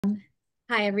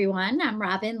Hi, everyone. I'm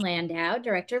Robin Landau,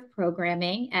 Director of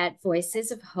Programming at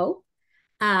Voices of Hope.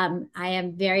 I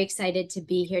am very excited to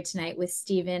be here tonight with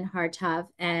Stephen Hartov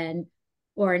and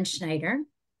Oren Schneider.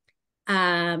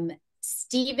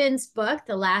 Stephen's book,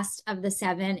 The Last of the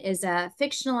Seven, is a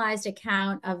fictionalized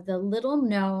account of the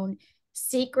little-known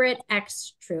secret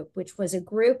X Troop, which was a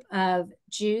group of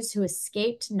Jews who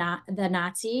escaped the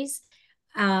Nazis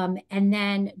and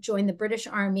then joined the British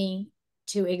Army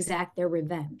to exact their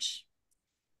revenge.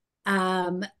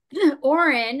 Um,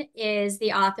 Oren is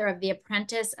the author of The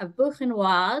Apprentice of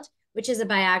Buchenwald, which is a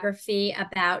biography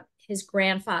about his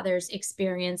grandfather's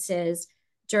experiences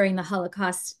during the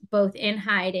Holocaust, both in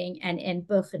hiding and in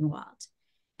Buchenwald.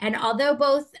 And although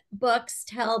both books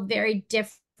tell very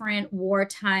different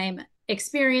wartime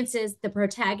experiences, the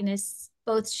protagonists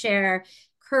both share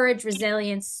courage,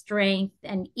 resilience, strength,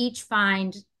 and each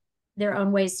find their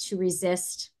own ways to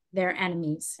resist their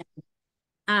enemies.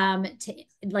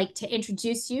 To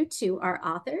introduce you to our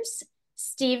authors.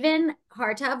 Stephen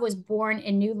Hartov was born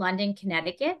in New London,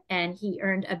 Connecticut, and he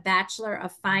earned a Bachelor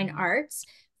of Fine Arts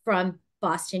from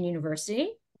Boston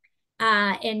University.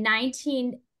 In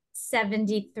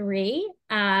 1973,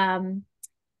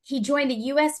 he joined the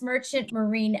U.S. Merchant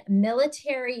Marine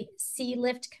Military Sea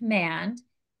Lift Command,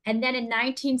 and then in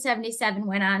 1977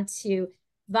 went on to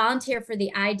volunteer for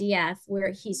the IDF,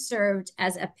 where he served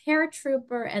as a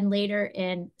paratrooper and later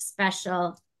in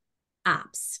special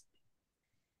ops.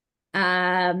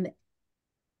 In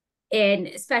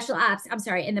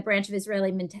the branch of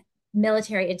Israeli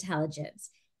military intelligence.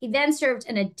 He then served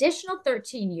an additional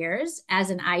 13 years as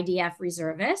an IDF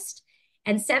reservist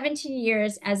and 17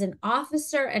 years as an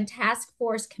officer and task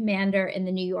force commander in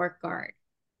the New York Guard.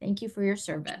 Thank you for your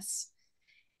service.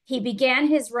 He began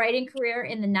his writing career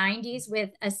in the 90s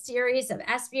with a series of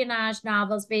espionage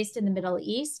novels based in the Middle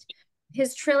East.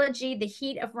 His trilogy, The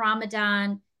Heat of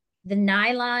Ramadan, The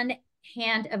Nylon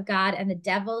Hand of God, and The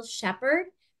Devil's Shepherd,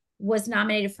 was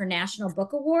nominated for National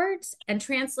Book Awards and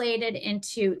translated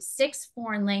into 6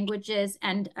 foreign languages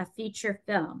and a feature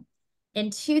film.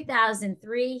 In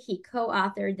 2003, he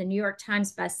co-authored the New York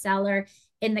Times bestseller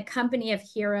In the Company of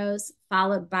Heroes,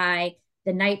 followed by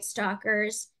The Night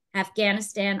Stalkers,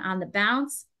 Afghanistan on the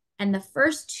Bounce, and the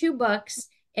first 2 books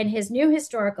in his new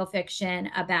historical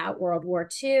fiction about World War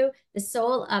II, The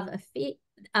Soul of a Thief,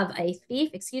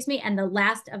 and The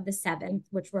Last of the Seven,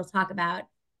 which we'll talk about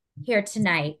here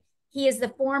tonight. He is the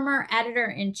former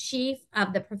editor-in-chief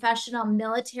of the professional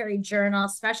military journal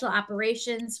Special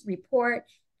Operations Report,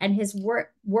 and his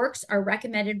works are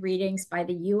recommended readings by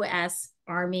the U.S.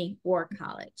 Army War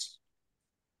College.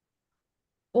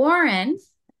 Oren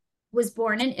was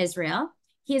born in Israel.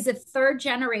 He is a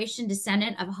 3rd-generation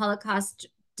descendant of Holocaust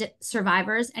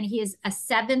survivors, and he is a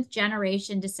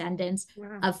 7th-generation descendant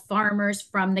of farmers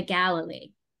from the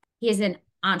Galilee. He is an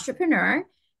entrepreneur,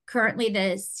 currently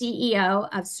the CEO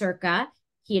of Circa.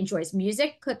 He enjoys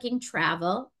music, cooking,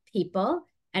 travel, people,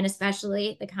 and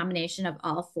especially the combination of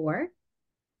all 4.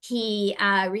 He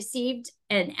received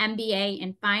an MBA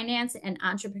in finance and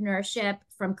entrepreneurship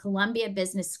from Columbia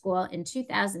Business School in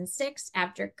 2006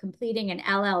 after completing an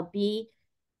LLB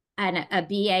and a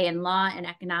BA in law and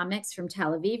economics from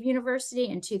Tel Aviv University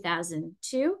in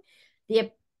 2002.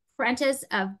 The Apprentice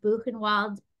of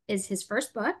Buchenwald is his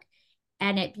first book,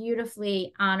 and it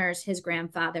beautifully honors his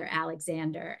grandfather,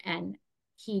 Alexander, and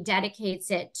he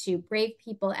dedicates it to brave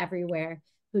people everywhere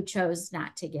who chose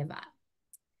not to give up.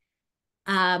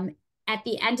 At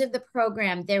the end of the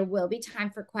program, there will be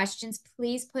time for questions.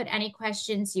 Please put any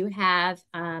questions you have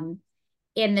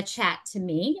in the chat to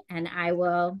me, and I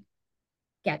will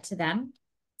get to them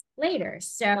later.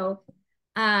 So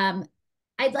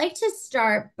I'd like to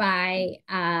start by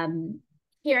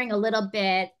hearing a little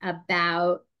bit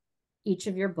about each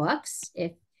of your books.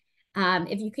 If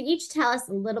you could each tell us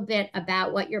a little bit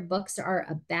about what your books are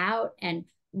about and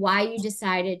why you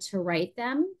decided to write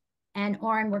them. And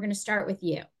Oren, we're going to start with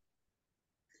you.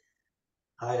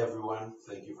 Hi, everyone.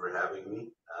 Thank you for having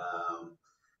me.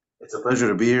 It's a pleasure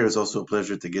to be here. It's also a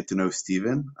pleasure to get to know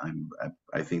Stephen.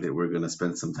 I think that we're going to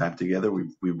spend some time together.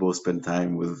 We both spent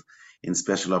time in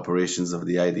special operations of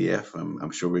the IDF.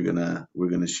 I'm sure we're gonna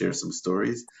share some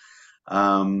stories.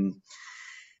 So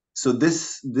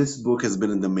this book has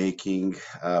been in the making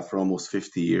for almost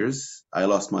 50 years. I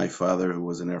lost my father, who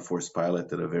was an Air Force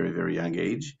pilot, at a very, very young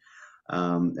age.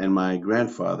 And my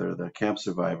grandfather, the camp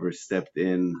survivor, stepped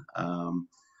in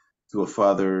to a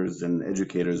father's and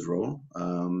educator's role.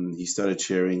 He started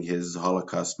sharing his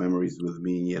Holocaust memories with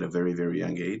me at a very, very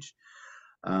young age.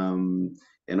 And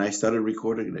I started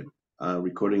recording them.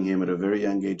 recording him at a very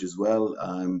young age as well.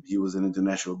 He was an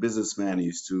international businessman. He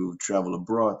used to travel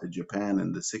abroad to Japan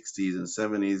in the 60s and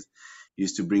 70s. He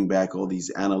used to bring back all these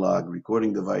analog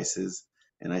recording devices,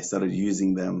 and I started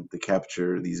using them to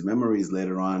capture these memories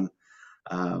later on.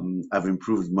 I've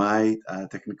improved my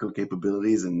technical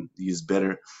capabilities and used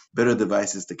better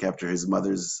devices to capture his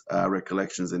mother's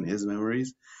recollections and his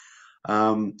memories.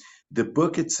 The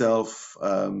book itself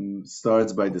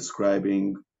starts by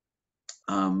describing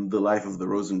the life of the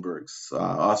Rosenbergs,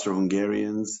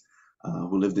 Austro-Hungarians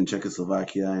who lived in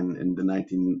Czechoslovakia in the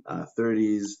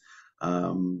 1930s,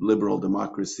 liberal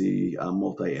democracy,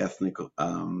 multi-ethnic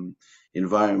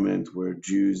environment where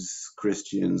Jews,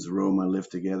 Christians, Roma live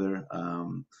together,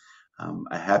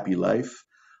 a happy life,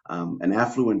 an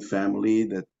affluent family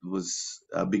that was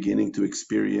beginning to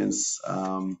experience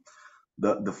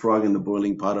the frog in the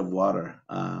boiling pot of water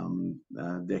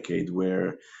decade,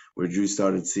 where Jews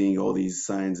started seeing all these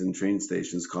signs in train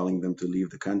stations calling them to leave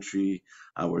the country,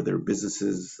 where their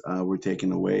businesses were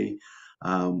taken away,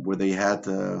 where they had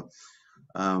to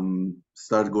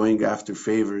start going after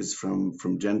favors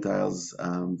from Gentiles,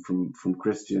 from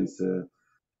Christians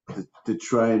to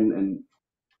try and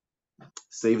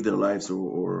save their lives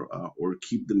or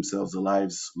keep themselves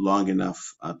alive long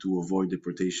enough to avoid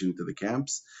deportation to the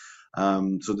camps.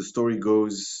 So the story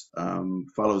goes,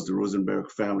 follows the Rosenberg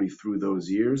family through those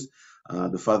years.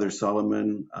 The father,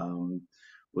 Solomon,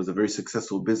 was a very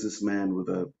successful businessman with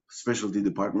a specialty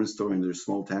department store in their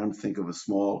small town. Think of a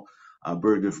small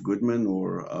Bergdorf Goodman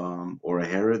or a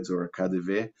Harrods or a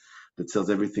KaDeWe that sells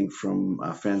everything from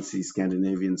fancy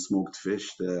Scandinavian smoked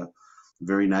fish to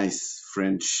very nice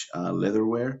French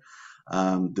leatherware.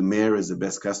 The mayor is the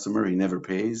best customer. He never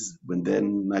pays. When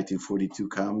then 1942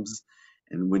 comes,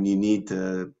 and when you need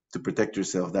to protect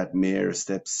yourself, that mayor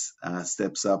steps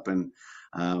up and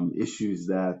issues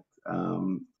that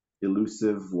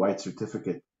elusive white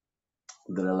certificate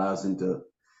that allows him to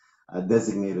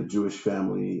designate a Jewish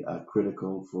family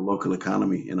critical for local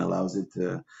economy and allows it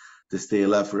to stay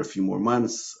alive for a few more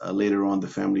months. Later on, the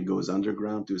family goes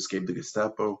underground to escape the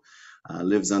Gestapo,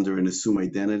 lives under an assumed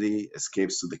identity,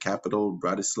 escapes to the capital,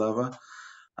 Bratislava.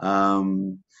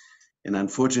 An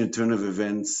unfortunate turn of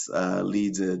events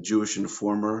leads a Jewish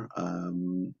informer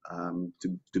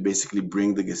to basically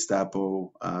bring the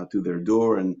Gestapo to their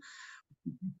door, and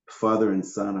father and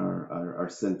son are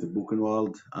sent to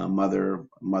Buchenwald.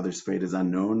 Mother's fate is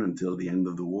unknown until the end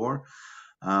of the war.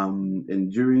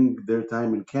 And during their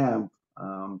time in camp,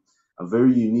 a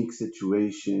very unique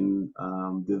situation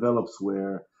develops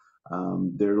where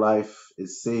their life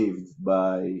is saved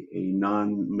by a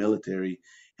non-military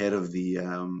head of the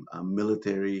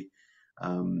military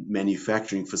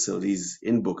manufacturing facilities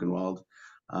in Buchenwald.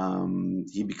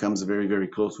 He becomes very, very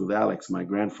close with Alex, my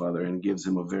grandfather, and gives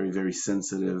him a very, very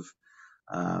sensitive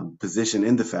position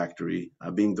in the factory,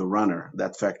 being the runner.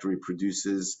 That factory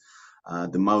produces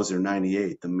the Mauser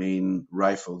 98, the main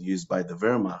rifle used by the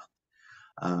Wehrmacht.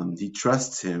 He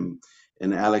trusts him,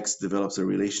 and Alex develops a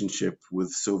relationship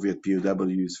with Soviet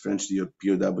POWs, French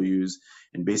POWs,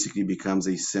 and basically becomes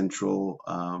a central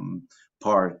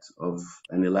part of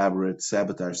an elaborate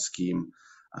sabotage scheme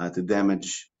to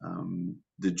damage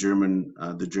the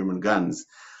German guns.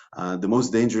 The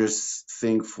most dangerous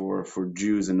thing for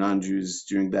Jews and non-Jews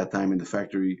during that time in the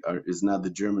factory is not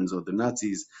the Germans or the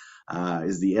Nazis,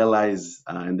 is the Allies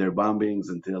and their bombings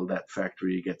until that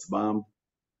factory gets bombed.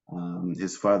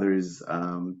 His father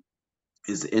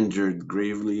is injured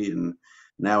gravely, and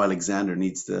now Alexander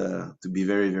needs to be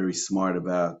very, very smart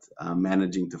about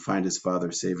managing to find his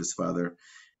father, save his father,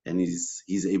 and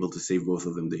he's able to save both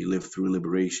of them. They live through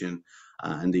liberation,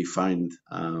 and they find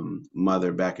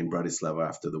mother back in Bratislava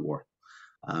after the war.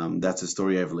 That's a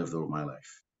story I've lived all my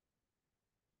life.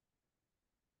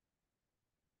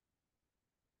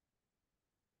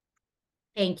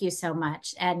 Thank you so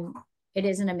much. And it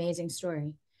is an amazing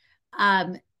story.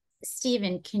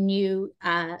 Stephen, can you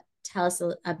tell us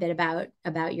a bit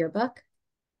about your book?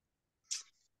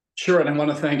 Sure, and I want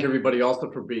to thank everybody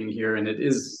also for being here. And it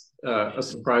is a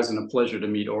surprise and a pleasure to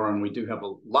meet Oren. We do have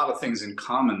a lot of things in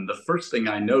common. The first thing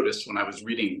I noticed when I was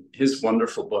reading his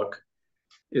wonderful book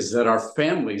is that our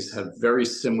families have very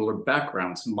similar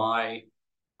backgrounds. My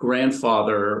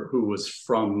grandfather, who was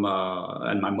from,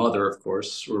 and my mother, of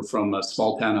course, were from a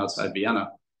small town outside Vienna.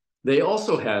 They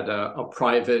also had a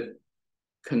private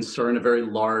concern, a very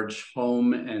large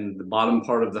home, and the bottom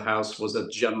part of the house was a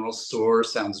general store.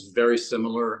 Sounds very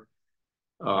similar.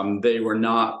 They were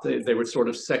not, they were sort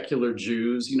of secular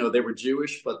Jews. You know, they were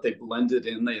Jewish, but they blended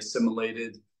in, they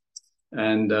assimilated.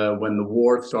 And when the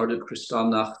war started,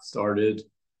 Kristallnacht started,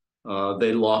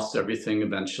 They lost everything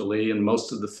eventually, and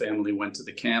most of the family went to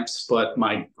the camps. But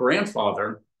my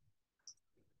grandfather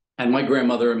and my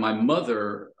grandmother and my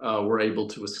mother were able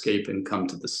to escape and come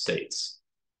to the States.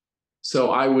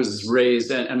 So I was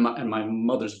raised, and my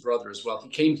mother's brother as well. He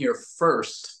came here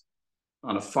first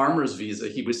on a farmer's visa.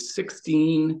 He was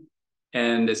 16,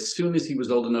 and as soon as he was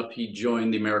old enough, he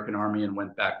joined the American Army and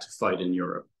went back to fight in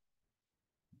Europe.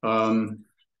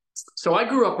 So I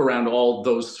grew up around all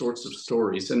those sorts of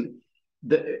stories. And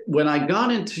when I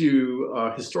got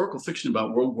into historical fiction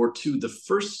about World War II, the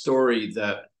first story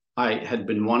that I had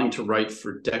been wanting to write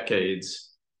for decades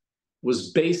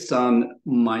was based on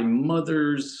my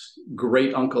mother's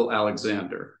great uncle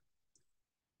Alexander.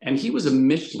 And he was a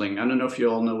Mischling. I don't know if you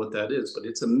all know what that is, but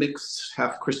it's a mixed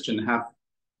half Christian, half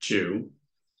Jew.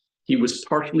 He was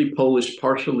partially Polish,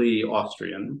 partially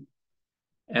Austrian.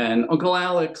 And Uncle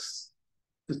Alex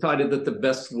decided that the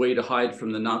best way to hide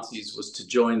from the Nazis was to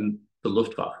join the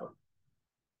Luftwaffe.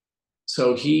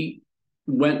 So he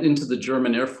went into the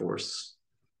German Air Force,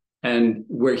 and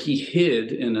where he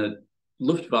hid in a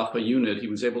Luftwaffe unit, he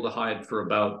was able to hide for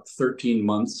about 13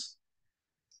 months.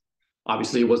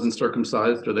 Obviously, he wasn't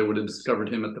circumcised, or they would have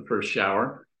discovered him at the first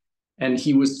shower. And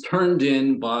he was turned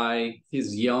in by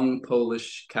his young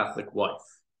Polish Catholic wife.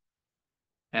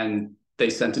 And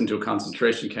they sent him to a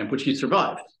concentration camp, which he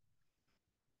survived.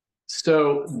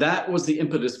 So that was the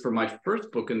impetus for my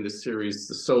first book in this series,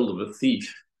 The Soul of a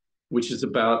Thief, which is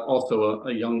about also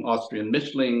a young Austrian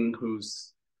Mischling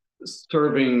who's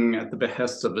serving at the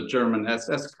behest of a German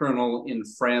SS colonel in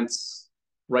France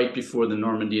right before the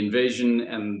Normandy invasion.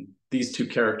 And these two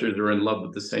characters are in love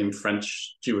with the same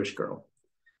French Jewish girl.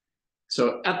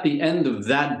 So at the end of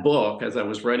that book, as I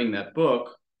was writing that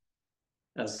book,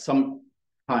 as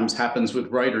sometimes happens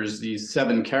with writers, these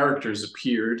 7 characters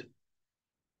appeared,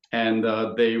 and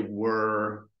they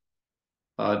were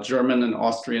German and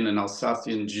Austrian and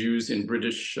Alsatian Jews in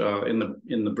British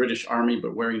in the British Army,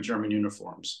 but wearing German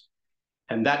uniforms.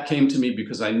 And that came to me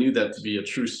because I knew that to be a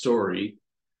true story,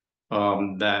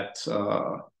 that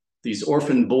these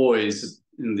orphan boys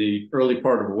in the early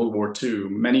part of World War II,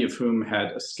 many of whom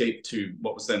had escaped to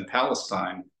what was then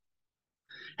Palestine,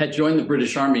 had joined the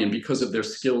British Army, and because of their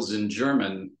skills in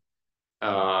German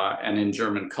and in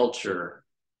German culture,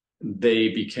 they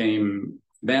became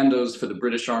commandos for the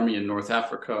British Army in North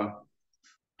Africa,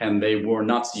 and they wore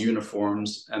Nazi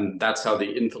uniforms, and that's how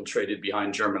they infiltrated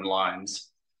behind German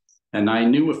lines. And I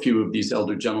knew a few of these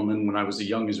elder gentlemen when I was a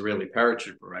young Israeli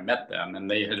paratrooper. I met them, and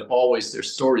they had always, their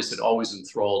stories had always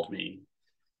enthralled me.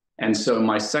 And so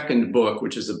my second book,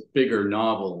 which is a bigger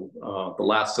novel, The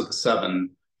Last of the Seven,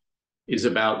 is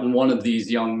about one of these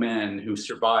young men who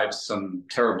survives some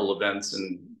terrible events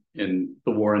in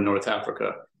the war in North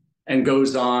Africa and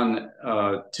goes on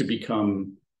to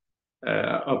become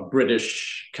a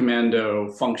British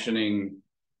commando functioning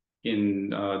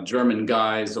in German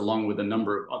guise, along with a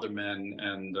number of other men.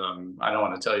 And I don't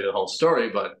want to tell you the whole story,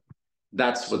 but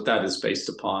that's what that is based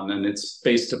upon. And it's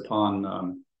based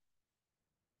upon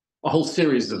a whole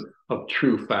series of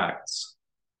true facts.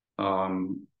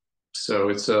 So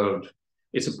it's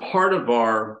a part of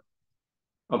our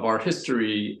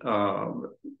history,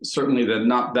 certainly that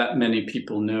not that many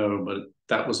people know, but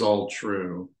that was all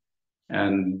true.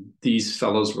 And these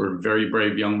fellows were very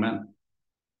brave young men.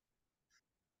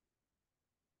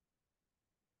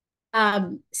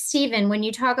 Stephen, when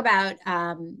you talk about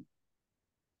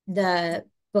the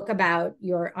book about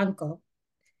your uncle,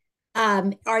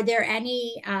 are there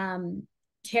any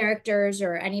characters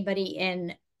or anybody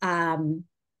in The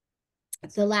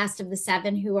Last of the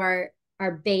Seven who are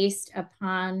based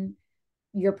upon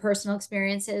your personal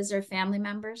experiences or family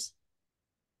members?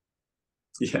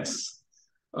 Yes.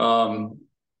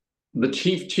 The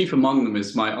chief among them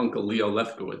is my uncle Leo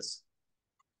Lefkowitz,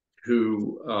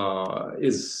 who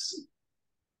is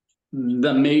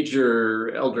the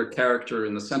major elder character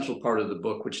in the central part of the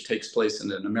book, which takes place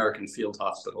in an American field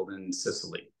hospital in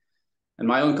Sicily. And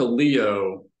my uncle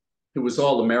Leo, who was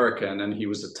all American, and he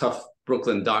was a tough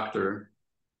Brooklyn doctor,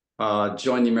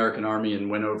 joined the American Army and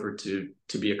went over to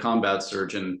be a combat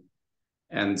surgeon.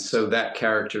 And so that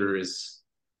character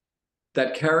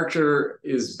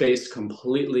is based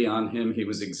completely on him. He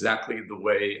was exactly the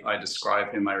way I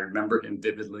describe him. I remember him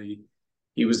vividly.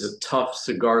 He was a tough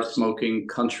cigar-smoking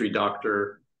country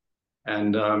doctor,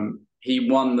 and he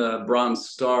won the Bronze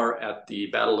Star at the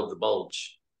Battle of the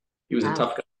Bulge. He was a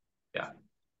tough guy. Yeah.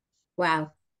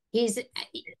 Wow. He's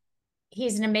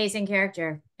an amazing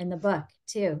character in the book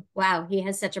too. Wow, he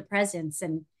has such a presence,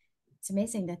 and it's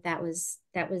amazing that was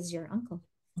your uncle.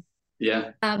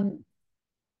 Yeah.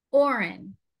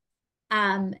 Oren,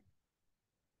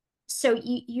 so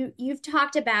you've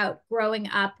talked about growing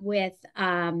up with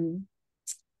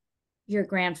your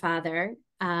grandfather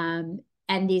and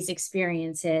these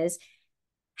experiences.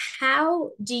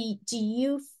 How do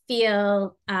you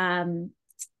feel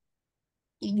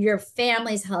your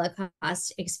family's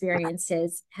Holocaust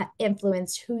experiences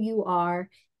influenced who you are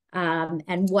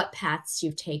and what paths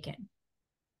you've taken?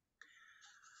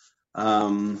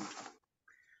 I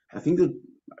think that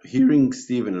hearing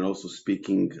Stephen and also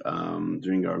speaking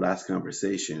during our last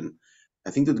conversation, I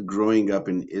think that growing up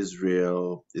in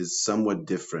Israel is somewhat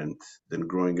different than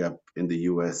growing up in the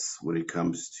US when it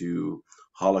comes to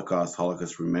Holocaust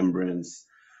remembrance.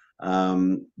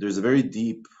 There's a very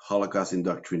deep Holocaust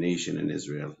indoctrination in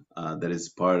Israel that is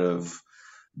part of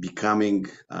becoming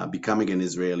an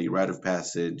Israeli, rite of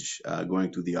passage,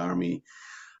 going to the army.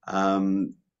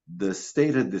 The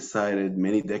state had decided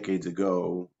many decades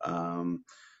ago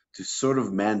to sort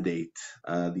of mandate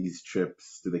these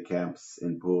trips to the camps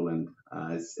in Poland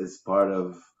as part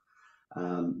of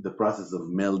the process of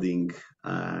melding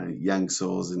young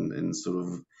souls and sort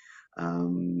of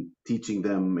teaching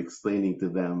them, explaining to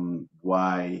them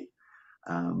why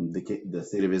the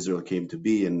state of Israel came to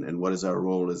be and what is our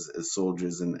role as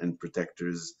soldiers and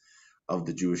protectors of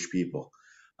the Jewish people.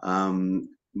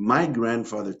 My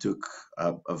grandfather took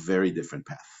a very different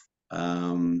path.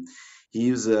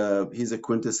 He's a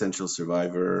quintessential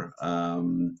survivor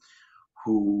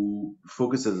who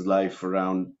focuses his life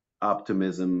around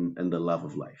optimism and the love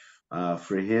of life.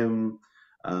 For him,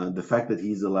 the fact that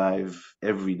he's alive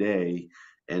every day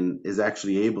and is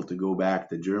actually able to go back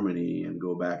to Germany and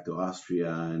go back to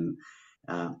Austria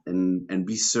and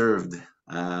be served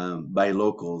by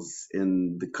locals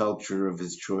in the culture of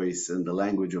his choice and the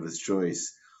language of his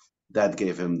choice, that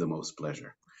gave him the most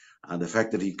pleasure. The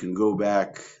fact that he can go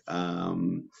back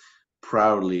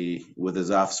proudly with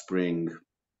his offspring,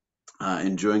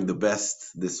 enjoying the best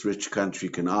this rich country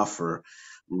can offer,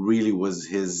 really was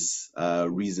his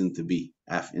reason to be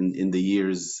in the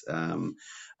years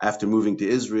after moving to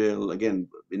Israel. Again,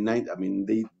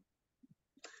 they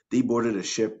boarded a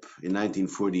ship in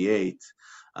 1948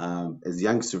 as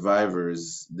young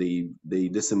survivors. They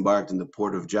disembarked in the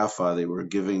port of Jaffa. They were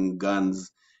given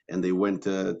guns and they went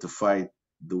to fight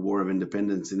the War of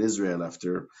Independence in Israel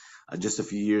after just a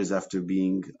few years after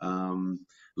being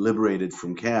liberated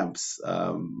from camps.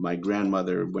 My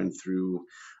grandmother went through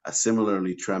a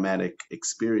similarly traumatic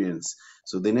experience.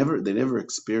 So they never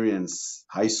experienced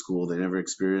high school. They never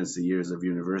experienced the years of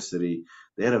university.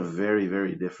 They had a very,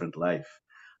 very different life.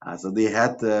 So they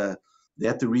had to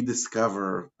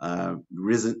rediscover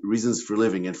reasons for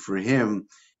living, and for him,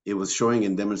 it was showing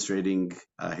and demonstrating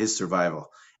his survival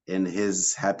and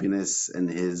his happiness and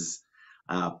his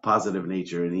positive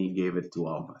nature, and he gave it to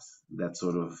all of us.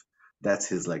 That's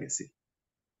his legacy.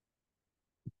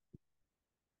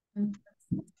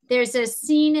 There's a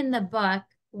scene in the book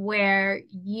where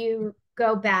you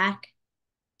go back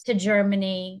to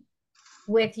Germany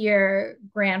with your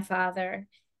grandfather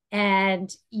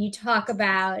and you talk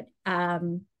about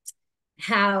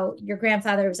how your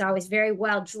grandfather was always very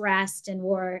well dressed and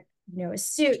wore a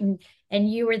suit, and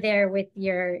you were there with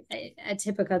a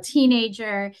typical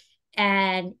teenager,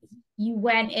 and you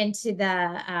went into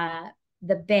the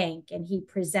bank and he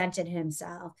presented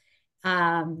himself.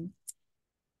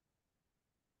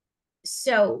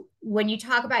 So when you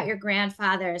talk about your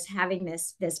grandfather as having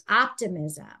this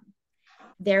optimism,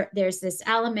 there's this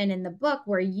element in the book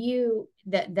where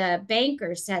the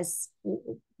banker says,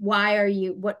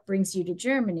 what brings you to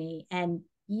Germany? And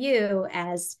you,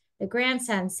 as the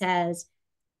grandson, says,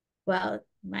 well,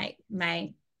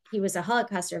 he was a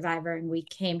Holocaust survivor and we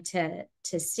came to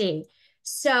see.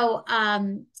 So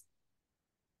I'm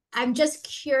just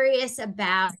curious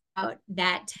about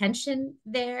that tension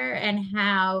there and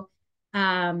how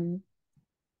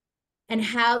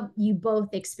you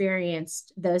both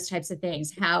experienced those types of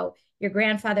things, how your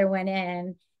grandfather went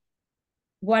in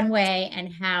one way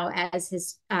and how as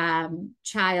his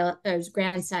child or his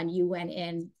grandson, you went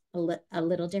in a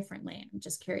little differently. I'm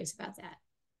just curious about that.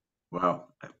 Wow,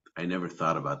 I never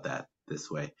thought about that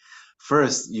this way.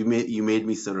 First, you made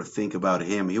me sort of think about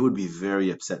him. He would be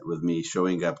very upset with me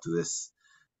showing up to this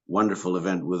wonderful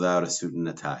event without a suit and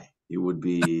a tie. He would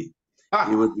be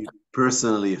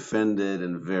personally offended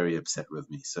and very upset with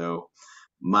me. So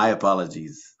my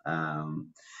apologies to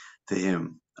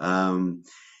him.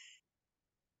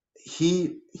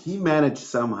 He managed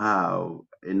somehow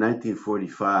in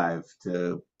 1945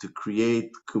 to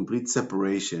create complete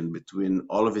separation between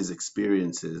all of his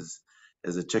experiences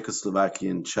as a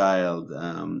Czechoslovakian child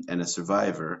and a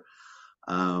survivor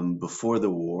before the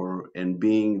war, and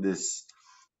being this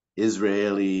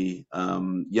Israeli,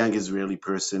 young Israeli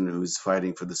person who's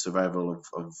fighting for the survival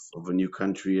of a new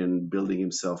country and building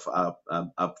himself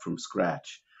up from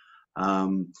scratch.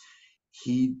 Um,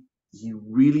 he he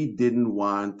really didn't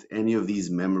want any of these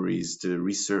memories to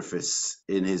resurface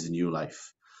in his new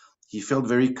life. He felt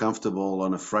very comfortable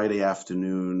on a Friday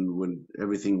afternoon when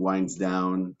everything winds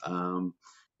down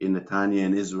in Netanya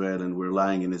in Israel, and we're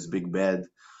lying in his big bed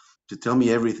to tell me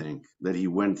everything that he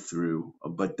went through.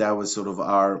 But that was sort of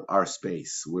our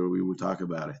space where we would talk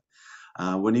about it.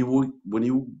 When he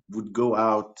would go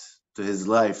out to his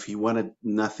life, he wanted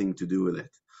nothing to do with it.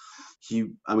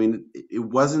 I mean, it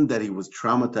wasn't that he was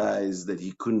traumatized, that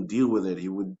he couldn't deal with it. He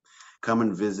would come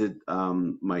and visit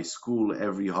my school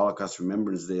every Holocaust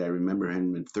Remembrance Day. I remember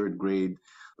him in third grade,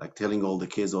 like telling all the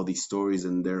kids all these stories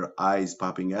and their eyes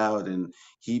popping out. And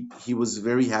he was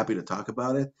very happy to talk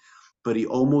about it, but he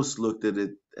almost looked at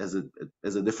it as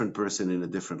a different person in a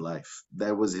different life.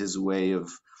 That was his way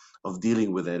of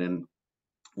dealing with it. And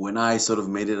when I sort of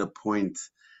made it a point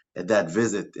at that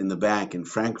visit in the bank in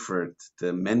Frankfurt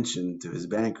to mention to his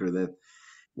banker that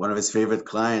one of his favorite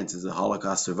clients is a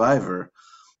Holocaust survivor,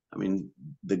 I mean,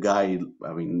 the guy,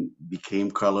 I mean, became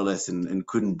colorless and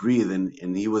couldn't breathe,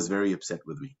 and he was very upset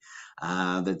with me.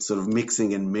 That sort of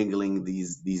mixing and mingling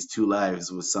these two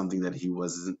lives was something that he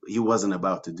wasn't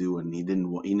about to do, and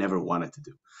he never wanted to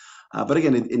do. But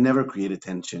again, it never created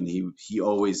tension. He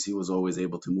was always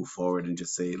able to move forward and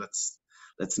just say,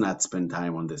 let's not spend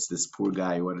time on this poor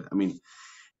guy. I mean,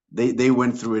 they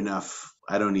went through enough.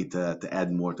 I don't need to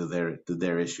add more to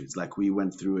their issues. Like we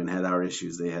went through and had our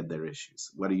issues, they had their issues.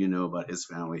 What do you know about his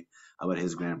family, about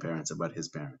his grandparents, about his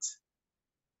parents?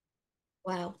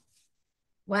 Wow.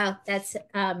 Wow. That's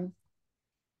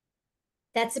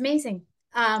amazing.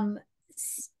 Um,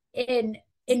 in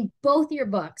both your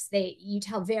books, you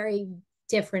tell very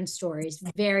different stories,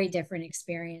 very different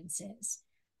experiences.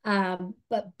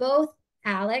 But both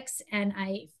Alex and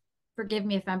forgive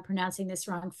me if I'm pronouncing this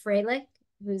wrong, Freilich,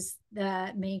 who's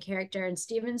the main character in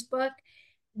Stephen's book,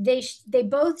 they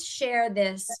both share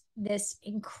this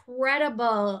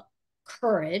incredible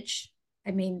courage. I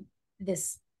mean,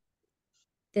 this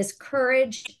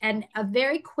courage and a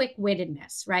very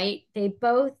quick-wittedness, right? They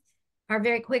both are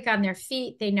very quick on their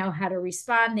feet. They know how to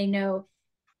respond. They know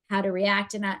how to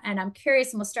react. And I'm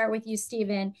curious, and we'll start with you,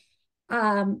 Stephen,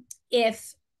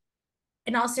 if,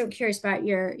 and also curious about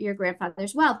your grandfather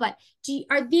as well, but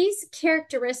are these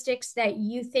characteristics that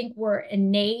you think were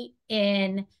innate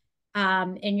in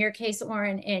your case,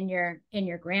 Oren, in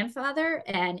your grandfather,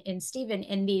 and in Stephen,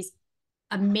 in these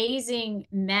amazing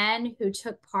men who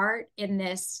took part in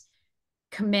this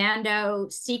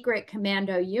secret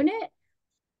commando unit?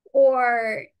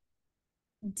 Or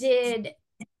did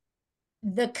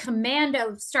the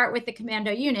commando start with the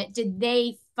commando unit? Did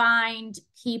they find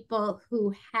people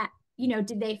who had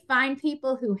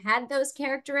those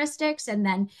characteristics and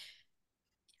then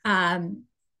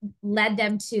led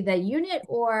them to the unit?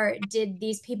 Or did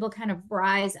these people kind of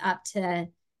rise up to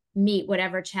meet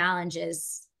whatever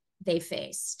challenges they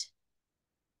faced?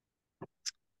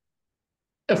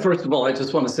 First of all, I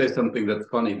just want to say something that's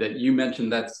funny, that you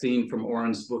mentioned that scene from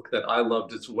Oren's book that I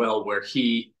loved as well, where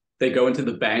they go into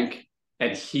the bank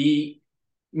and he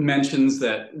mentions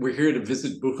that we're here to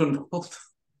visit Buchenwald,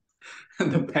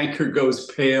 and the banker goes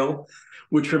pale,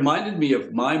 which reminded me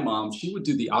of my mom. She would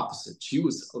do the opposite. She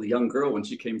was a young girl when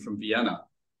she came from Vienna,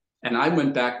 and I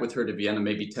went back with her to Vienna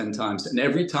maybe 10 times, and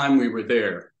every time we were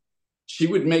there, she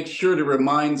would make sure to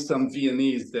remind some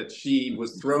Viennese that she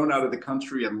was thrown out of the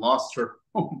country and lost her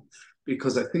home,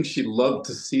 because I think she loved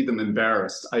to see them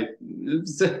embarrassed. It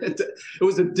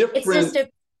was a different,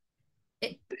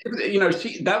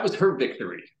 that was her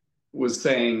victory, was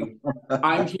saying,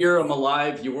 I'm here, I'm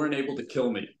alive, you weren't able to kill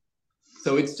me.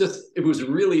 So it was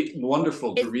really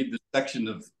wonderful to read this section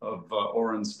of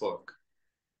Oren's book.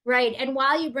 Right. And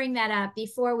while you bring that up,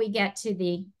 before we get to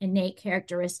the innate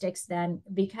characteristics, then,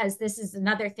 because this is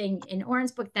another thing in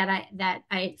Oren's book that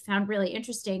I found really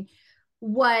interesting,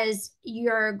 was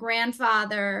your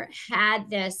grandfather had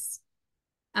this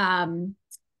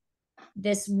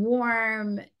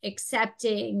warm,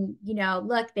 accepting,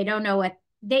 look, you don't know what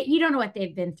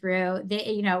they've been through.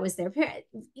 It was their parents.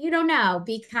 You don't know.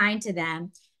 Be kind to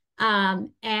them.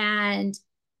 And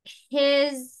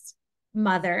his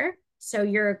mother, so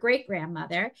your great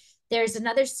grandmother, there's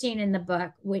another scene in the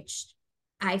book which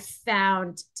I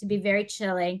found to be very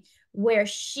chilling, where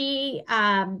she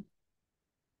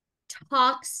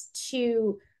talks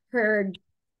to her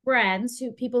friends,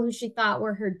 people who she thought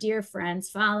were her dear friends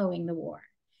following the war.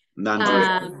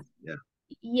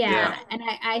 Yeah. And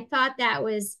I thought that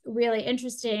was really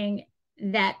interesting,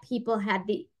 that people had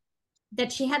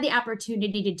that she had the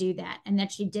opportunity to do that, and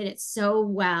that she did it so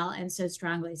well and so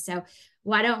strongly. So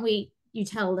why don't you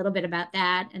tell a little bit about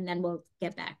that, and then we'll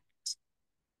get back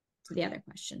to the other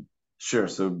question. Sure.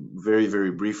 So very,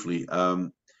 very briefly,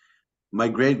 my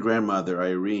great grandmother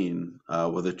Irene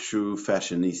was a true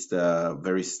fashionista,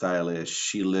 very stylish.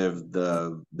 She lived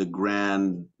the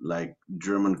grand like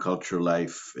German culture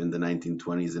life in the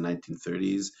 1920s and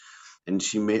 1930s, and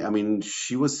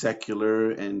she was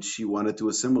secular and she wanted to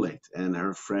assimilate. And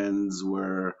her friends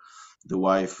were the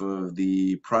wife of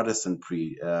the Protestant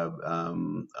priest,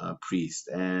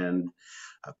 and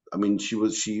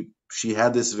she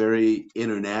had this very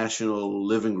international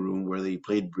living room where they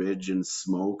played bridge and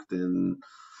smoked, and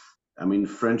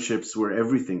friendships were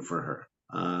everything for her.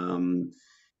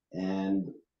 And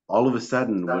all of a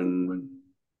sudden, when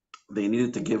they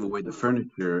needed to give away the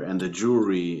furniture and the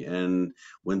jewelry, and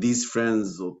when these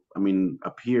friends,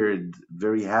 appeared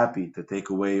very happy to take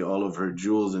away all of her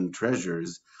jewels and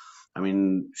treasures,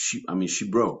 she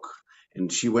broke,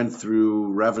 and she went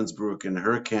through Ravensbrück and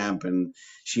her camp, and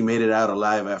she made it out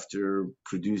alive after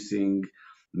producing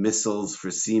missiles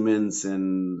for Siemens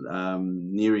and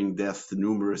nearing death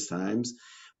numerous times.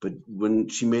 But when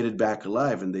she made it back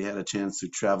alive, and they had a chance to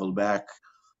travel back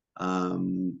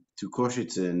to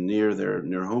Košice near their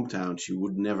hometown, she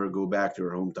would never go back to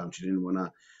her hometown. She didn't want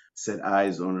to set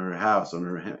eyes on her house, on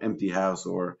her empty house,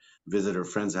 or visit her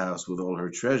friend's house with all her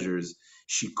treasures.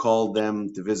 She called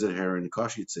them to visit her in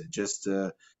Košice just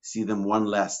to see them one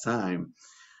last time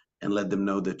and let them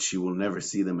know that she will never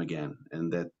see them again.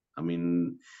 And that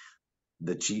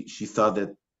she thought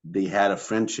that they had a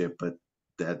friendship, but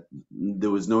that there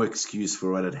was no excuse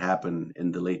for what had happened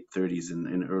in the late 30s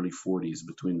and early 40s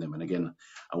between them. And again,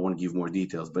 I won't give more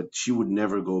details, but she would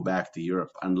never go back to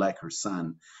Europe, unlike her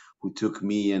son, who took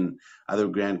me and other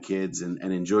grandkids and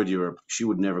enjoyed Europe. She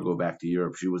would never go back to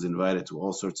Europe. She was invited to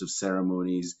all sorts of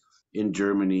ceremonies in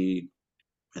Germany,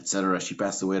 etc. She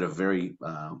passed away at a very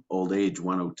old age,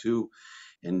 102,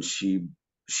 and she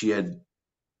had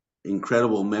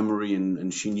incredible memory,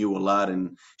 and she knew a lot,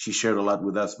 and she shared a lot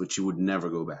with us, but she would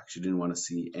never go back. She didn't want to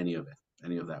see any of it,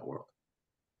 any of that world.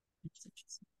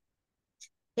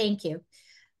 Thank you.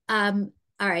 All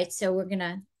right, so we're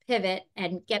gonna pivot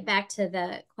and get back to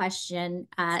the question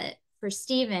for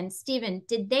Stephen. Stephen,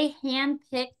 did they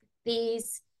handpick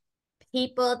these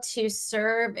people to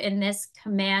serve in this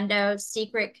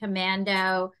secret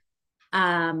commando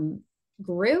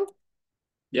group?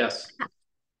 Yes.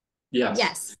 Yes.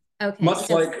 Yes. Okay.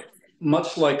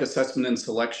 Much like assessment and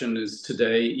selection is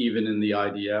today, even in the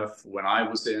IDF, when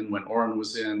Oren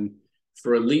was in,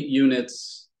 for elite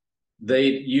units,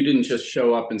 you didn't just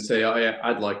show up and say,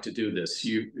 I'd like to do this.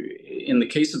 In the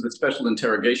case of the Special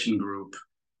Interrogation Group,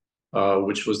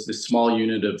 which was this small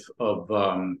unit of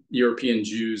European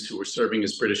Jews who were serving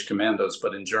as British commandos,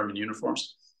 but in German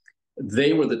uniforms,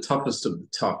 they were the toughest of the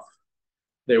tough.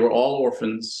 They were all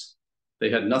orphans.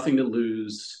 They had nothing to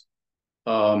lose.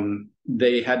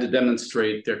 They had to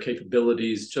demonstrate their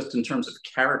capabilities just in terms of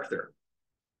character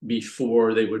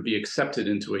before they would be accepted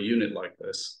into a unit like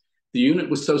this. The unit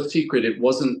was so secret, it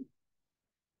wasn't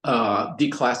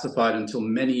declassified until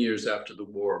many years after the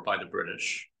war by the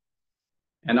British.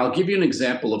 And I'll give you an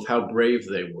example of how brave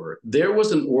they were. There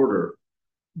was an order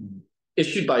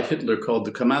issued by Hitler called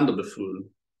the Kommandobefehl,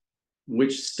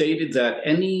 which stated that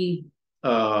any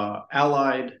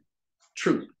Allied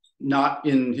troop not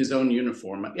in his own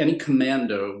uniform, any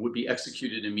commando would be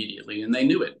executed immediately, and they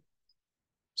knew it.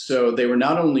 So they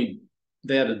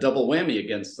had a double whammy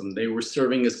against them. They were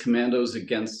serving as commandos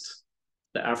against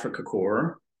the Afrika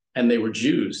Korps, and they were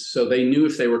Jews. So they knew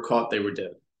if they were caught, they were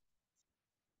dead.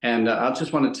 And I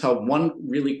just want to tell one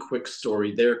really quick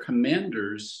story. Their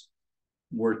commanders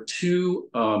were two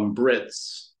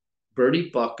Brits, Bertie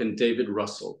Buck and David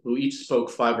Russell, who each spoke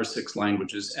 5 or 6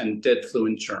 languages and dead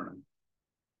fluent German.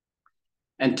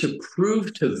 And to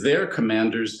prove to their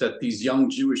commanders that these young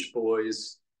Jewish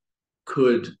boys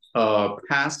could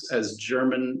pass as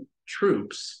German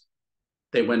troops,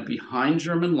 they went behind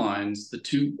German lines, the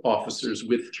 2 officers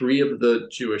with 3 of the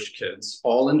Jewish kids,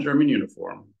 all in German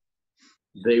uniform.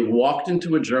 They walked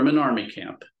into a German army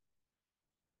camp.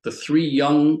 The 3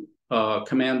 young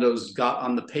commandos got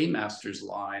on the paymaster's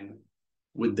line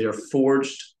with their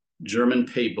forged German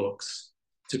pay books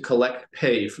to collect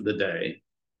pay for the day.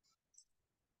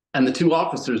 And the 2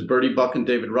 officers, Bertie Buck and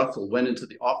David Russell, went into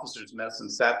the officers' mess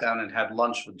and sat down and had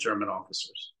lunch with German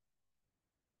officers.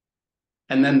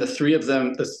 And then the 3 of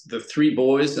them, the 3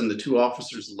 boys and the 2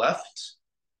 officers left,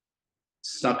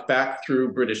 snuck back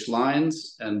through British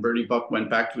lines, and Bertie Buck went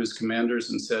back to his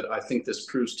commanders and said, I think this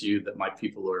proves to you that my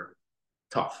people are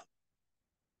tough.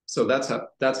 So that's how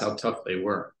tough they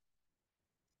were.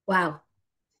 Wow.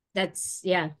 That's,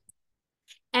 yeah.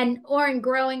 And Oren,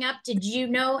 growing up, did you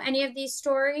know any of these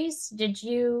stories? Did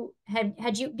you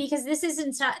had you, because this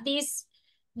isn't something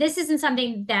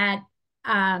that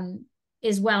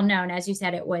is well known. As you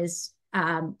said, it was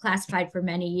classified for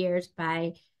many years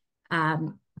by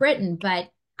Britain,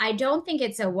 but I don't think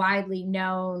it's a widely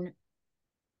known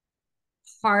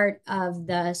part of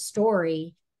the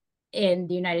story in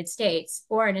the United States.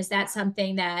 Oren, is that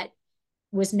something that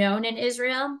was known in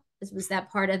Israel? Was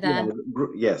that part of Yeah,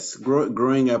 the yes.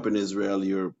 Growing up in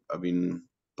Israel, I mean,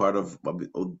 part of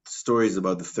stories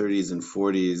about the 30s and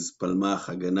 40s, Palmach,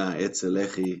 Hagana,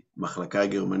 Etzelechi, Machlaka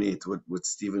Germanit, what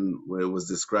Stephen was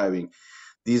describing.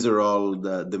 These are all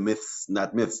the myths,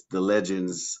 not myths, the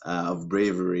legends of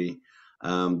bravery.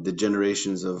 The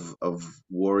generations of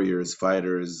warriors,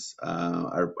 fighters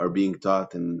are being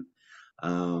taught, and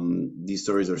these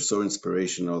stories are so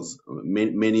inspirational.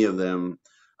 Many of them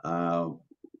uh,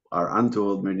 are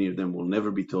untold. Many of them will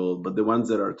never be told, but the ones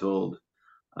that are told,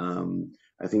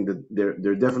 I think that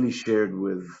they're definitely shared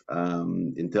with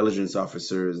intelligence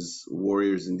officers,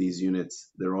 warriors in these units.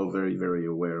 They're all very, very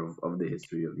aware of the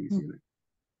history of these units.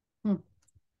 Hmm.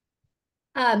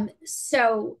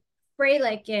 So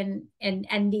Freilich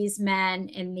and these men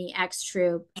in the X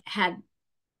troop had,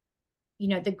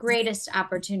 the greatest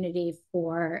opportunity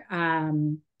for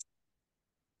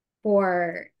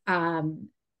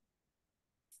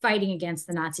fighting against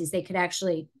the Nazis. They could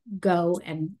actually go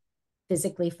and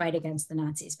physically fight against the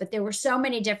Nazis. But there were so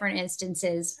many different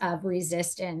instances of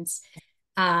resistance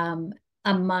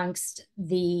amongst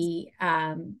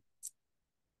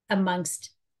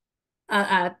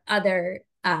other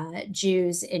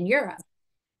Jews in Europe.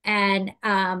 And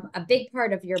a big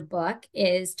part of your book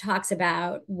talks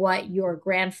about what your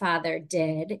grandfather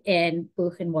did in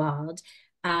Buchenwald.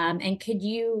 And could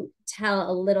you tell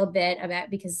a little bit about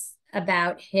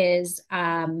his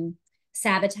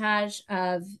sabotage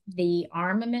of the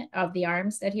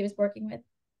arms that he was working with?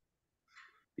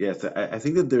 Yes, I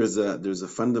think that there's a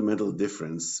fundamental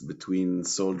difference between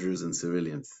soldiers and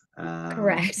civilians,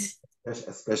 Correct.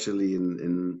 especially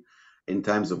in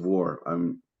times of war.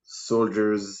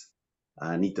 Soldiers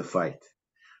need to fight.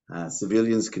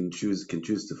 Civilians can choose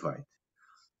to fight.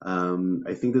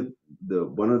 I think that the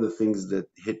one of the things that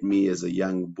hit me as a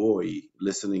young boy,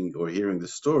 listening or hearing the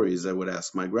stories, I would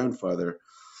ask my grandfather.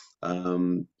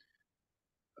 Um,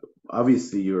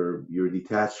 Obviously, you're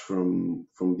detached from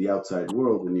the outside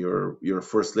world, and you're a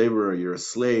forced laborer, you're a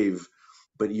slave,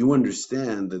 but you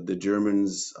understand that the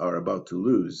Germans are about to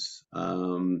lose,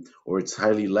 or it's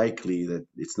highly likely that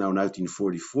it's now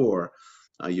 1944.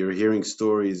 You're hearing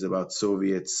stories about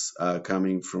Soviets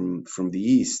coming from the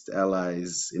east,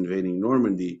 allies invading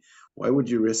Normandy. Why would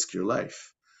you risk your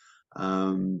life?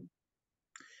 Um,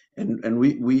 and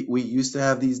we used to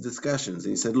have these discussions,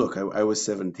 and he said, look, I was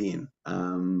 17.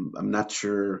 I'm not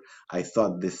sure I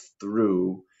thought this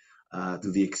through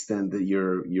to the extent that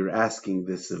you're asking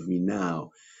this of me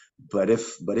now. But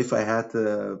if I had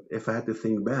to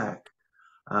think back,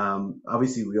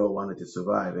 obviously we all wanted to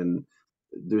survive, and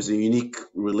there's a unique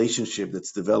relationship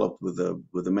that's developed with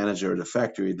the manager of the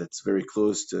factory that's very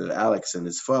close to Alex and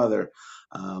his father.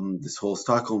 This whole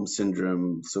Stockholm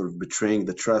syndrome, sort of betraying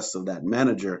the trust of that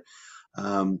manager.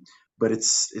 Um, but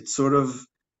it's sort of,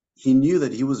 he knew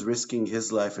that he was risking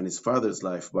his life and his father's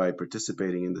life by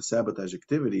participating in the sabotage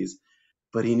activities,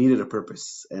 but he needed a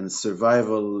purpose, and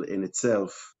survival in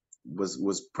itself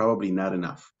was probably not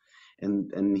enough.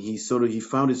 And he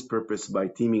found his purpose by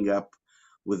teaming up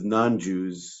with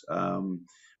non-Jews,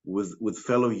 with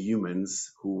fellow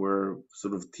humans who were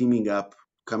sort of teaming up,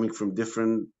 coming from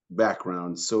different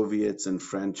backgrounds, Soviets and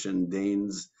French and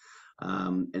Danes,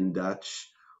 and Dutch,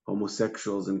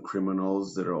 homosexuals and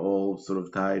criminals that are all sort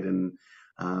of tied and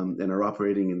are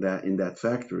operating in that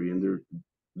factory, and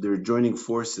they're joining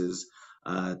forces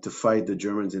to fight the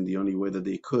Germans in the only way that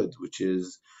they could, which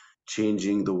is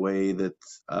changing the way that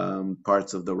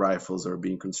parts of the rifles are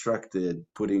being constructed,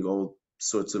 putting all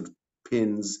sorts of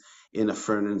pins in a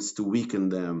furnace to weaken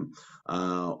them,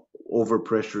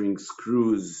 overpressuring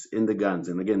screws in the guns,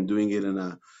 and again doing it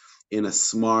in a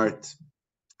smart,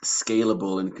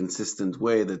 scalable, and consistent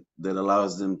way that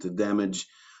allows them to damage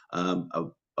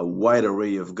a wide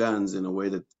array of guns in a way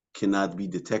that cannot be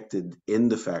detected in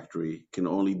the factory, can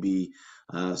only be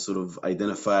sort of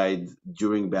identified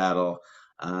during battle,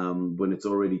 when it's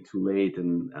already too late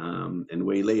and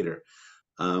way later.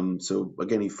 So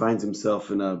again, he finds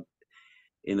himself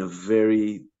in a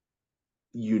very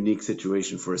unique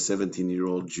situation for a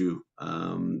 17-year-old Jew.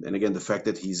 And again, the fact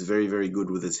that he's very, very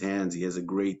good with his hands, he has a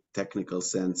great technical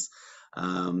sense.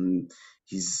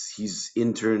 He's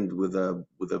interned with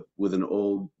an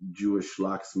old Jewish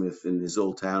locksmith in his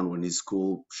old town when his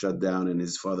school shut down and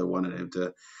his father wanted him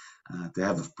to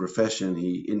have a profession.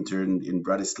 He interned in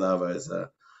Bratislava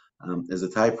as a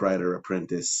typewriter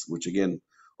apprentice, which again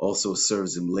also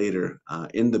serves him later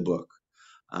in the book.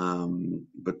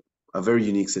 But a very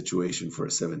unique situation for a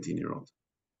 17-year-old.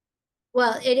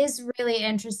 Well, it is really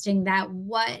interesting that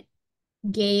what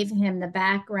gave him the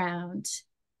background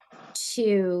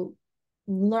to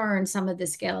learn some of the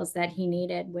skills that he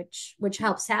needed, which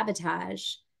helped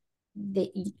sabotage the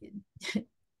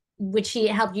which he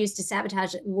helped use to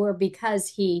sabotage it, were because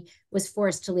he was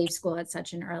forced to leave school at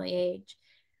such an early age.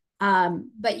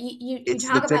 But you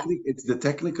talk about it's the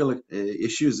technical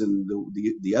issues, and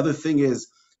the other thing is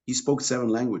he spoke 7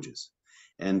 languages,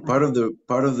 and right.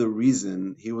 part of the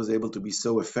reason he was able to be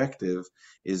so effective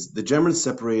is the Germans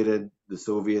separated the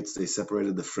Soviets, they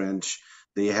separated the French,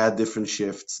 they had different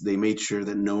shifts, they made sure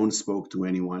that no one spoke to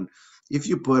anyone. If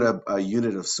you put a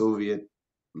unit of Soviet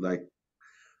like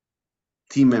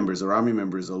team members or army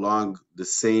members along the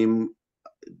same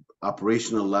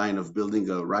operational line of building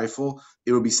a rifle,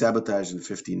 it would be sabotaged in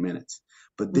 15 minutes.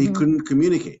 But they couldn't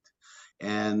communicate.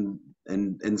 And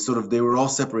sort of they were all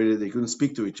separated, they couldn't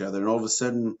speak to each other. And all of a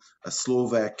sudden, a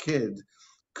Slovak kid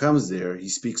comes there, he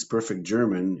speaks perfect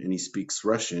German, and he speaks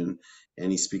Russian,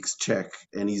 and he speaks Czech,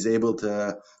 and he's able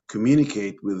to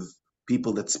communicate with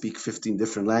people that speak 15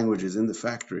 different languages in the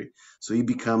factory. So he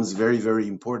becomes very, very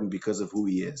important because of who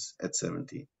he is at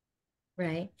 17.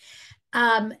 Right.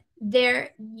 There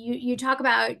you talk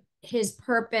about his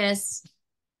purpose,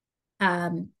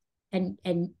 and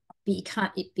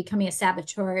becoming a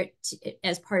saboteur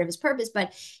as part of his purpose,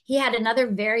 but he had another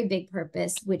very big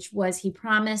purpose, which was he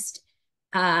promised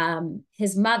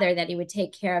his mother that he would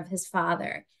take care of his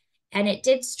father. And it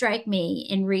did strike me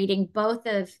in reading both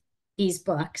of these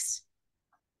books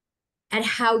at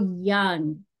how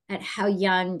young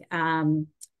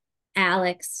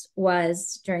Alex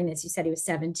was during this. You said he was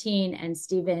 17, and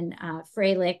Stephen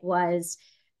Freilich was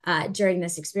during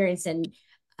this experience. And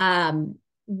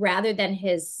rather than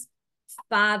his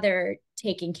father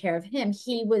taking care of him,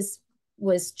 he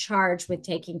was charged with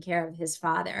taking care of his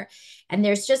father. And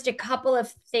there's just a couple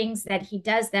of things that he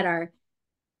does that are,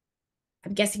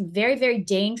 I'm guessing, very, very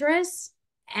dangerous,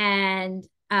 and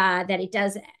that he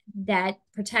does that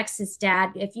protects his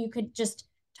dad. If you could just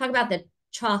talk about the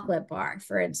chocolate bar,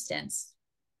 for instance,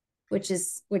 which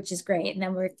is great, and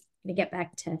then we're going to get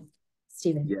back to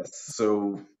Stephen. Yes.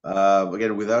 So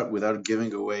again, without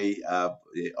giving away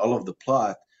all of the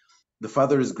plot, the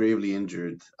father is gravely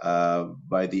injured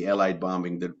by the Allied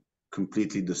bombing that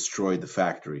completely destroyed the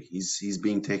factory. He's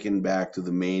being taken back to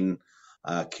the main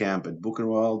camp at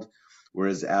Buchenwald,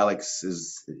 whereas Alex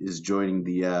is joining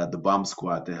the bomb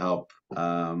squad to help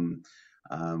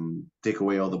take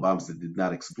away all the bombs that did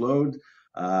not explode.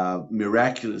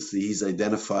 Miraculously, he's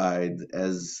identified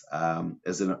as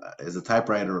a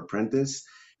typewriter apprentice.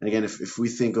 And again, if we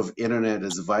think of internet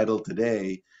as vital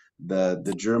today,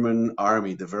 the German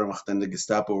army, the Wehrmacht and the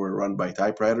Gestapo were run by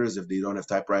typewriters. If they don't have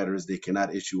typewriters, they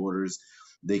cannot issue orders.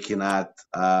 They cannot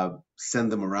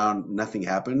send them around. Nothing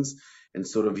happens. And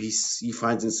sort of he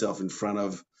finds himself in front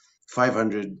of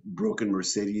 500 broken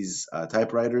Mercedes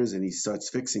typewriters, and he starts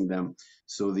fixing them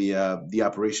so the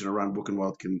operation around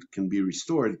Buchenwald can be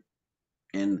restored.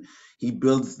 And he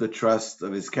builds the trust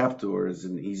of his captors,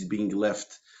 and he's being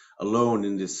left alone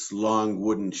in this long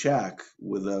wooden shack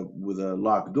with a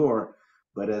locked door.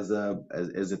 But as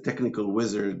a technical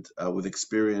wizard with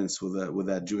experience with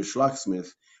that Jewish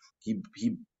locksmith, he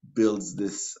builds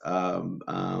this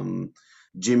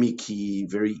Jimmy key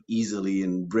very easily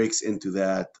and breaks into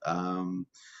that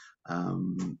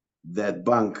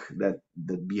bunk that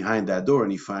behind that door,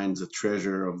 and he finds a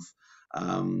treasure of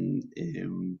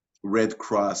Red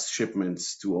Cross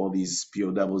shipments to all these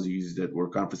POWs that were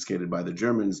confiscated by the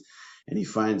Germans, and he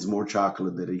finds more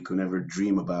chocolate that he could never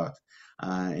dream about.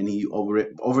 And he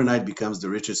overnight becomes the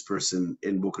richest person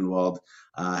in Buchenwald,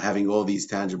 having all these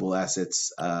tangible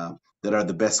assets that are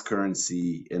the best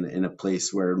currency in a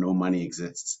place where no money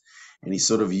exists. And he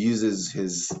sort of uses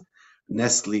his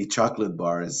Nestle chocolate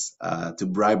bars to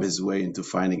bribe his way into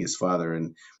finding his father,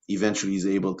 and eventually he's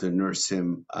able to nurse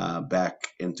him back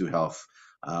into health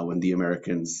when the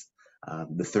Americans,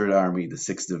 the Third Army, the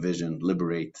 6th Division,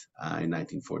 liberate in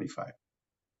 1945.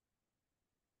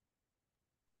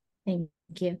 Thank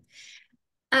you.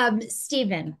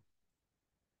 Stephen,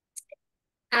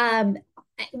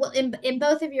 well, in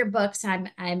both of your books,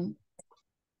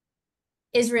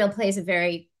 Israel plays a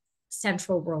very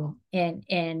central role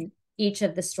in each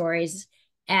of the stories,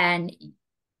 and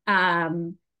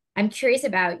I'm curious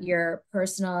about your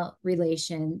personal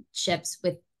relationships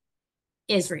with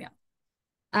Israel.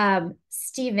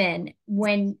 Stephen,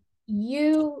 when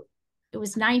you, it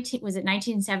was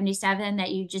 1977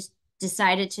 that you just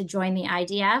decided to join the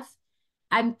IDF?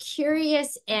 I'm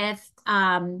curious if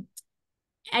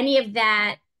any of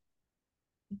that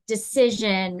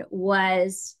decision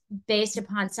was based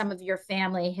upon some of your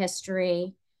family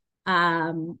history,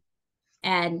 um,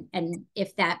 and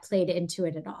if that played into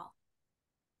it at all.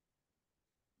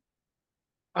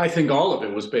 I think all of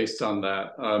it was based on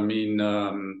that. I mean,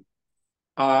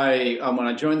 I when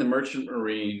I joined the Merchant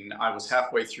Marine, I was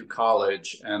halfway through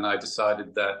college, and I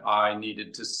decided that I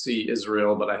needed to see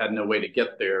Israel, but I had no way to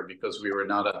get there because we were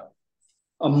not a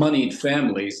moneyed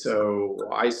family. So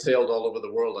I sailed all over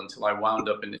the world until I wound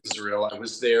up in Israel. I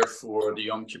was there for the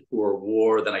Yom Kippur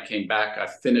War. Then I came back. I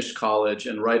finished college,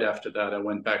 and right after that, I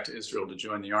went back to Israel to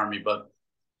join the army. But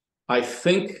I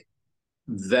think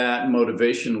that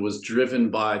motivation was driven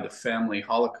by the family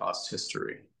Holocaust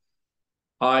history.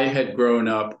 I had grown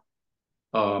up,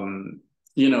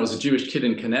 as a Jewish kid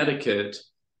in Connecticut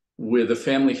with a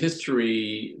family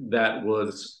history that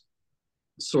was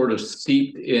sort of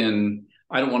steeped in,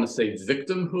 I don't want to say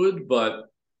victimhood, but,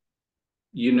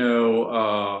 we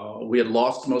had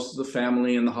lost most of the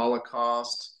family in the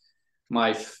Holocaust.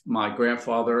 My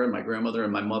grandfather and my grandmother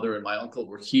and my mother and my uncle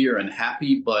were here and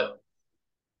happy, but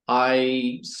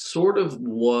I sort of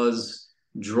was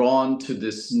drawn to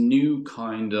this new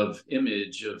kind of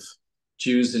image of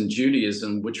Jews and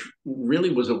Judaism, which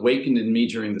really was awakened in me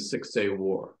during the 6 Day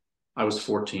War. I was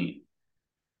 14.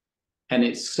 And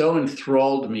it so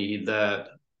enthralled me that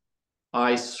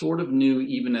I sort of knew,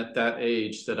 even at that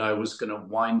age, that I was going to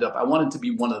wind up, I wanted to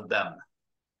be one of them.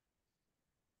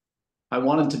 I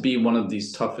wanted to be one of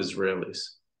these tough Israelis.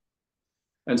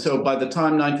 And so by the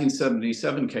time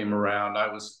 1977 came around,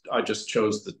 I just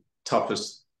chose the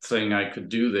toughest thing I could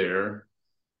do there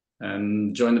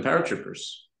and joined the paratroopers.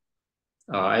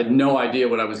 I had no idea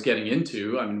what I was getting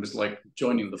into. I mean, it was like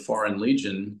joining the Foreign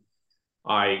Legion.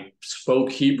 I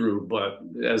spoke Hebrew, but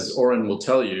as Oren will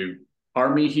tell you,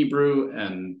 Army Hebrew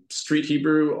and street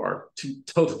Hebrew are two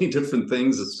totally different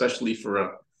things, especially for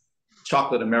a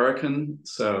chocolate American.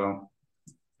 So,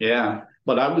 yeah.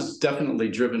 But I was definitely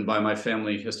driven by my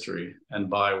family history and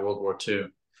by World War II,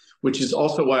 which is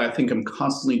also why I think I'm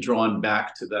constantly drawn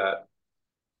back to that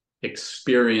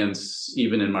experience,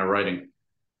 even in my writing.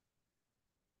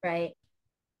 Right.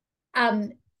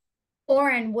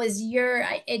 Oren, was your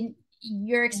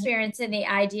experience in the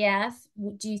IDF,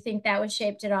 do you think that was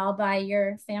shaped at all by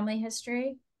your family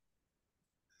history?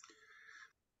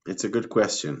 It's a good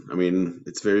question. I mean,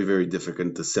 it's very, very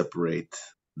difficult to separate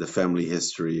the family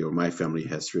history or my family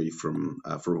history from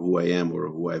for who I am or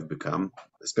who I've become,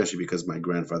 especially because my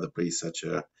grandfather plays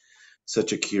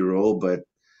such a key role. But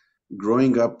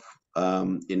growing up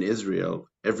in Israel,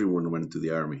 everyone went to the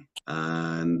army,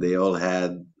 and they all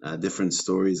had different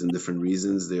stories and different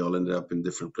reasons. They all ended up in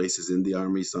different places in the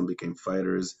army. Some became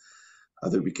fighters,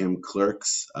 other became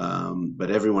clerks,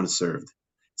 but everyone served.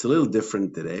 It's a little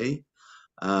different today.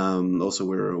 Also,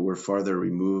 we're farther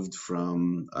removed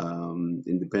from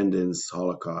independence,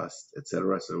 Holocaust,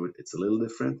 etc. So it's a little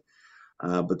different.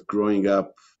 But growing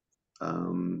up,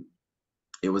 um,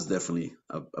 it was definitely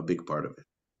a big part of it.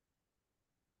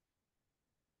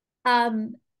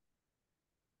 Um,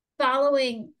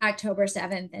 Following October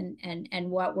 7th and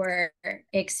what we're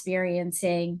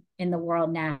experiencing in the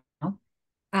world now,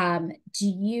 do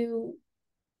you,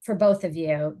 for both of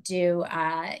you, do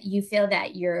you feel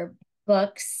that your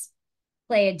books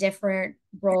play a different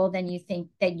role than you think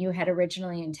that you had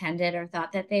originally intended or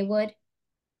thought that they would?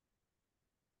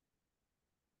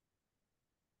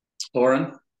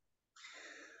 Oren?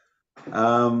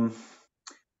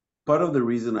 Part of the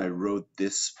reason I wrote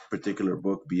this particular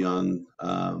book beyond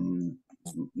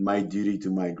my duty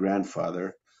to my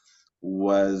grandfather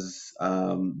was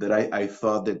that I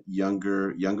thought that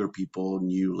younger people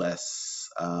knew less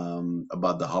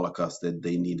about the Holocaust that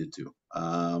they needed to,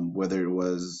 whether it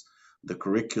was the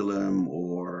curriculum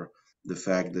or the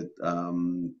fact that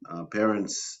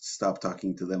parents stopped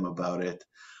talking to them about it.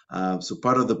 So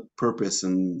part of the purpose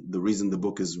and the reason the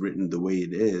book is written the way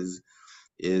it is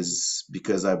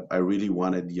because I really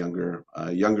wanted younger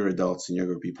adults and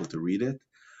younger people to read it.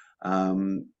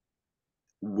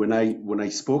 When I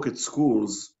spoke at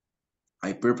schools,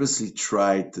 I purposely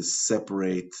tried to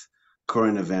separate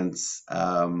current events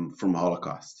from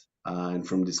Holocaust and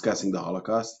from discussing the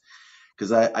Holocaust,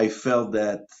 because I felt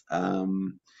that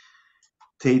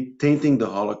tainting the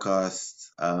Holocaust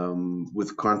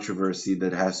with controversy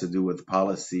that has to do with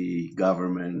policy,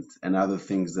 government, and other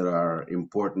things that are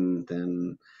important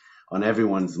on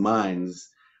everyone's minds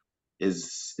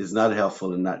is not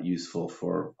helpful and not useful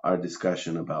for our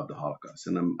discussion about the Holocaust.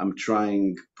 And I'm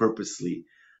trying purposely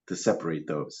to separate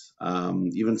those.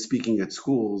 Even speaking at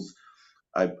schools,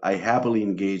 I happily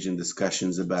engage in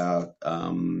discussions about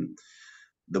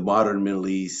the modern Middle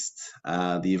East,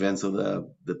 the events of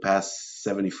the past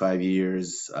 75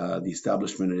 years, the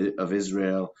establishment of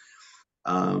Israel.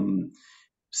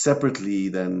 Separately,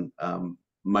 then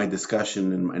my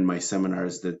discussion and my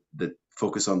seminars that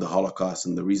focus on the Holocaust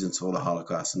and the reasons for the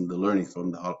Holocaust and the learning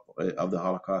from of the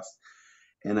Holocaust.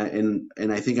 And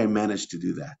I think I managed to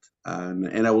do that,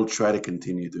 and I will try to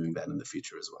continue doing that in the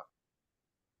future as well.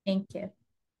 Thank you,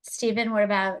 Stephen. What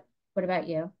about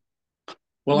you?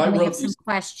 Well, and we have some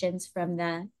questions from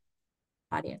the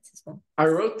audience as well. I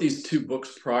wrote these two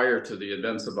books prior to the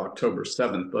events of October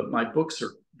 7th, but my books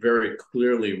are very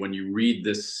clearly, when you read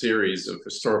this series of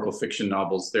historical fiction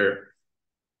novels,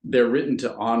 they're written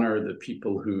to honor the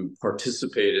people who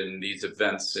participated in these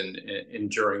events in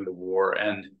during the war.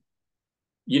 And,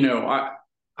 you know,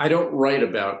 I don't write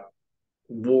about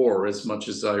war as much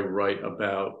as I write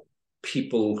about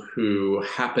people who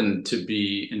happen to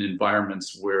be in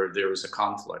environments where there is a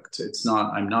conflict.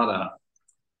 I'm not a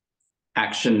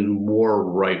action war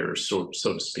writer, so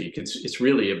to speak. It's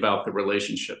really about the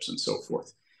relationships and so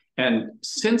forth. And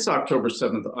since October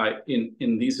 7th,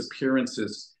 in these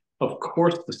appearances, of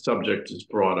course, the subject is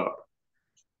brought up.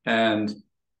 And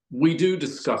we do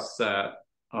discuss that,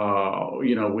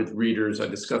 with readers. I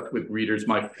discussed with readers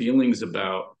my feelings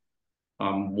about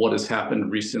what has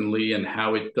happened recently and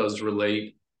how it does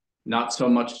relate, not so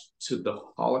much to the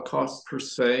Holocaust per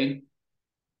se,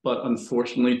 but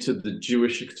unfortunately to the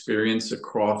Jewish experience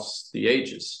across the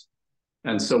ages.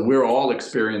 And so we're all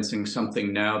experiencing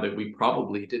something now that we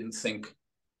probably didn't think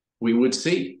we would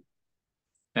see,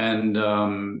 and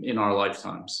in our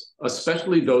lifetimes,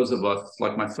 especially those of us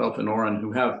like myself and Oren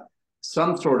who have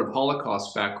some sort of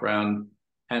Holocaust background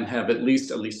and have at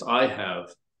least I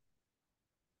have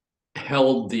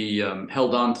held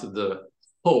on to the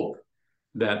hope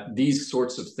that these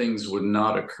sorts of things would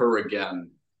not occur again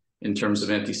in terms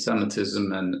of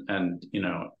anti-Semitism and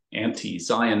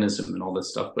anti-Zionism and all this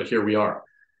stuff. But here we are.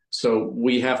 So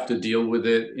we have to deal with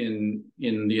it in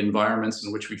the environments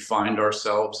in which we find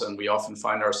ourselves, and we often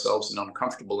find ourselves in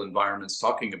uncomfortable environments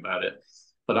talking about it.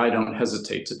 But I don't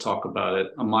hesitate to talk about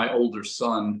it. My older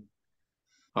son,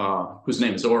 whose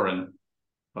name is Oren,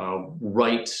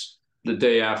 right the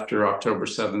day after October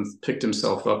 7th, picked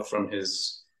himself up from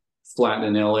his flat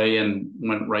in LA and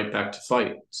went right back to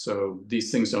fight. So these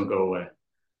things don't go away.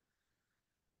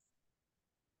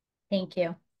 Thank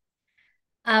you.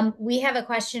 We have a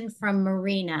question from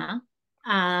Marina,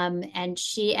 and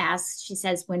she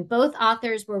says, when both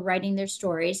authors were writing their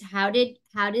stories, how did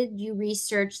you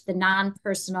research the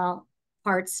non-personal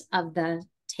parts of the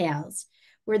tales?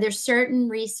 Were there certain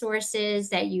resources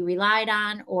that you relied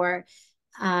on or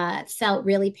felt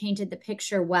really painted the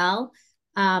picture well,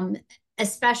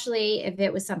 especially if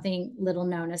it was something little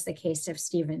known as the case of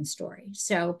Stephen's story?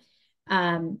 So,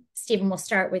 Stephen, we'll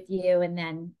start with you, and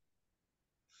then.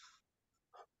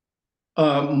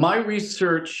 My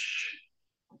research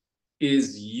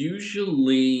is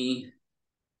usually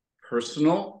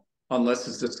personal, unless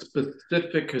it's a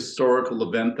specific historical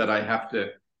event that I have to,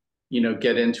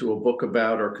 get into a book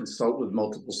about or consult with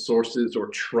multiple sources or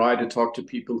try to talk to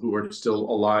people who are still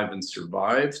alive and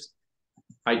survived.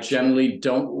 I generally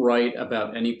don't write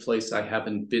about any place I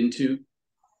haven't been to.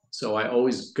 So I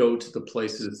always go to the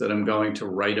places that I'm going to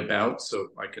write about so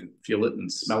I can feel it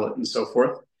and smell it and so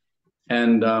forth.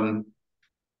 And,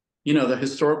 the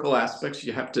historical aspects,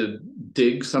 you have to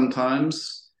dig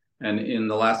sometimes. And in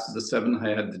The Last of the Seven, I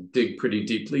had to dig pretty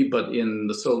deeply. But in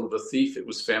The Soul of a Thief, it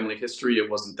was family history. It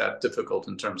wasn't that difficult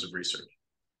in terms of research.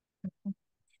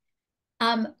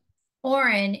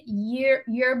 Oren,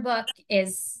 your book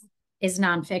is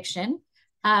nonfiction,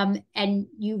 and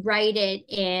you write it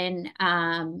in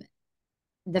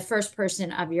the first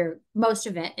person of most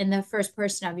of it in the first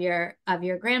person of your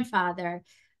grandfather.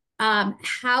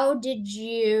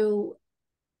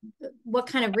 What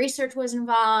kind of research was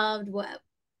involved?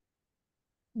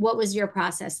 What was your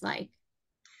process like?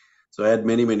 So I had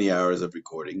many, many hours of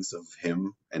recordings of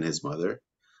him and his mother,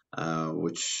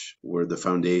 which were the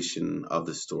foundation of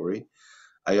the story.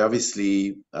 I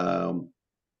obviously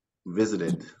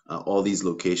visited all these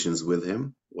locations with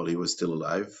him while he was still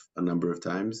alive a number of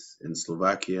times in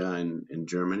Slovakia and in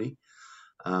Germany.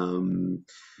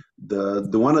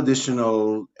 The one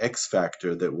additional X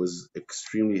factor that was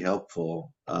extremely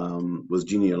helpful was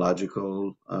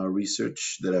genealogical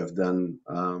research that I've done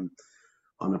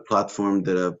on a platform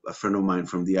that a friend of mine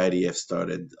from the IDF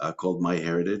started called My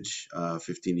Heritage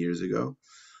 15 years ago.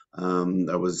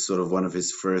 I was sort of one of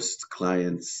his first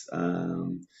clients,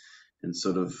 and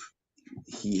sort of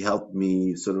he helped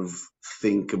me sort of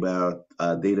think about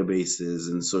databases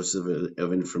and sources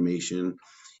of information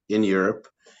in Europe.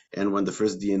 And when the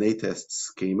first DNA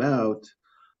tests came out,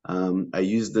 I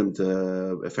used them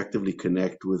to effectively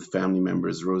connect with family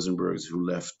members, Rosenbergs, who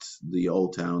left the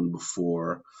old town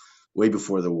way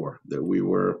before the war.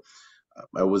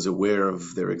 I was aware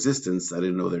of their existence. I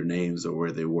didn't know their names or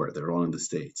where they were. They're all in the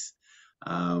States,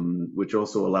 which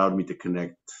also allowed me to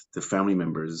connect to family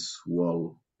members who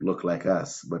all look like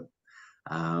us, but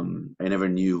I never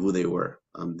knew who they were.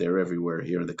 They're everywhere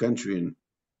here in the country. And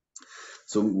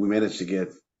so we managed to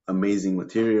get amazing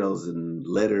materials and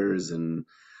letters and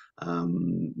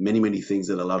many, many things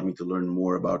that allowed me to learn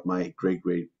more about my great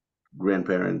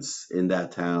grandparents in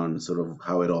that town, sort of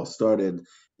how it all started,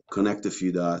 connect a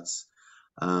few dots,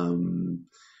 and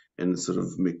sort of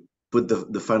put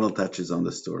the final touches on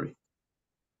the story.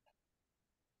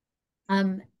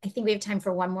 I think we have time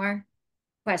for one more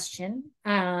question.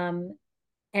 And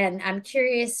I'm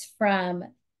curious from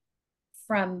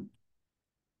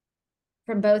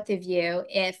both of you,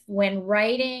 if when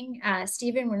writing,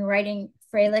 Stephen, when writing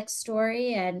Freilich's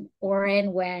story, and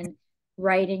Oren, when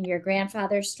writing your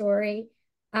grandfather's story,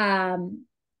 and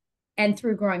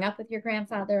through growing up with your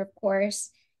grandfather, of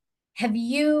course, have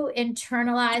you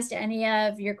internalized any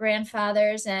of your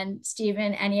grandfather's, and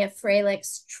Stephen, any of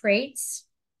Freilich's traits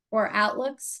or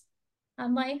outlooks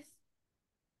on life?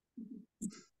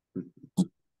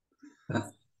 Do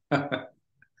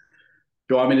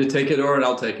you want me to take it, or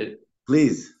I'll take it?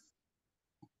 Please.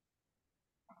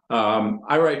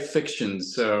 I write fiction,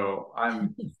 so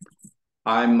I'm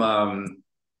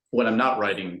when I'm not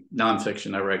writing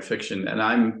nonfiction, I write fiction, and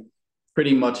I'm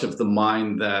pretty much of the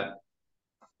mind that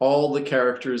all the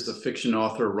characters the fiction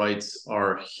author writes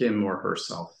are him or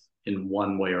herself in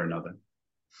one way or another.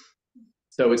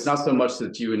 So it's not so much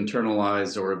that you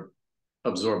internalize or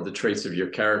absorb the traits of your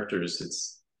characters,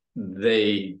 it's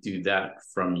they do that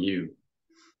from you.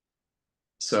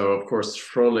 So of course,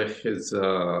 Freilich is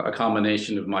a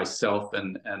combination of myself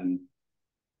and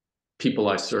people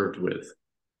I served with.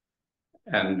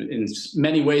 And in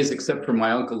many ways, except for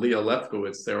my uncle Leo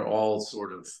Lefkowitz, they're all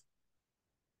sort of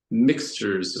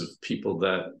mixtures of people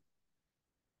that,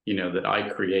 you know, that I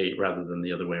create rather than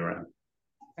the other way around.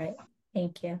 Right.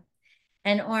 Thank you.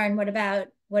 And Oren, what about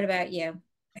you?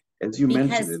 As you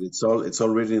mentioned it, it's all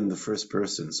written in the first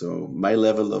person. So my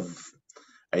level of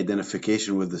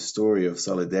identification with the story of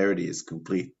solidarity is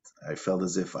complete. I felt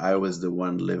as if I was the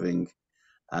one living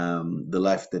the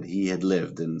life that he had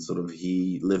lived, and sort of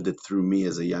he lived it through me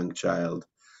as a young child,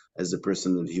 as a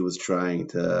person that he was trying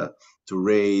to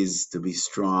raise, to be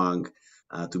strong,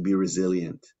 to be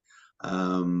resilient.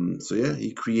 So yeah,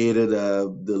 he created a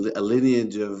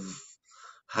lineage of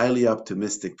highly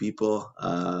optimistic people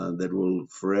that will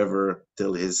forever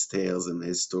tell his tales and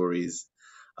his stories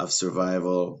of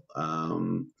survival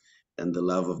and the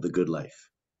love of the good life.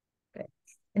 Good.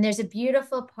 And there's a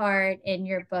beautiful part in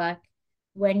your book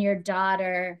when your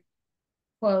daughter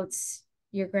quotes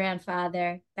your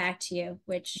grandfather back to you,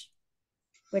 which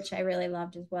I really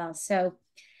loved as well. So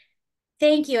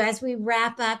thank you. As we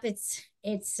wrap up, it's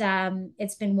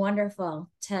been wonderful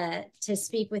to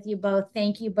speak with you both.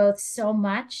 Thank you both so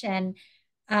much, and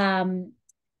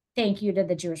thank you to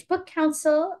the Jewish Book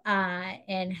Council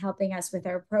in helping us with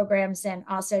our programs, and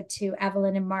also to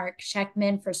Evelyn and Mark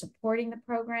Scheckman for supporting the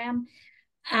program,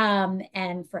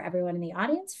 and for everyone in the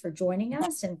audience for joining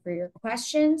us and for your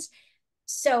questions.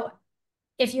 So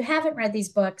if you haven't read these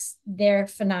books, they're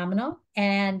phenomenal,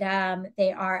 and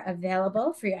they are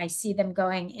available for you. I see them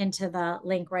going into the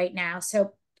link right now.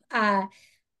 So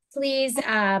please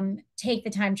take the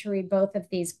time to read both of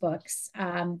these books.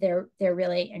 They're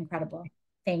really incredible.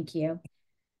 Thank you.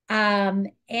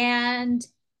 And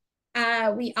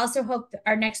we also hope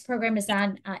our next program is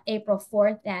on April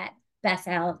 4th at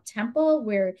Bethel Temple.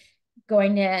 We're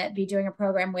going to be doing a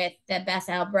program with the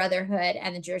Bethel Brotherhood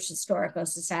and the Jewish Historical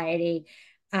Society.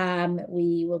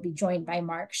 We will be joined by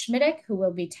Mark Schmidtick, who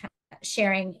will be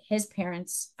sharing his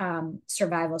parents'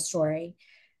 survival story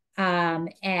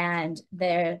and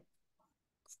the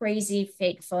crazy,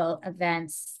 fateful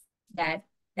events that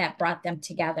brought them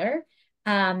together.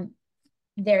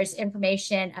 There's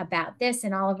information about this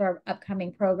and all of our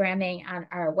upcoming programming on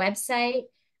our website,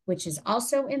 which is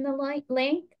also in the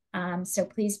link. So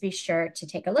please be sure to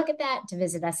take a look at that, to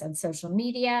visit us on social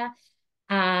media.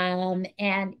 And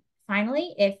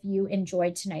finally, if you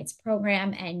enjoyed tonight's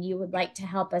program and you would like to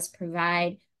help us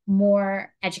provide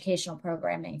more educational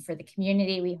programming for the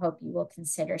community. We hope you will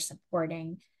consider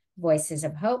supporting Voices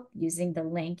of Hope using the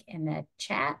link in the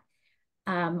chat.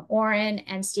 Oren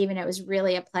and Stephen, it was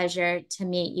really a pleasure to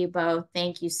meet you both.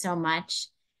 Thank you so much.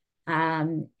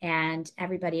 And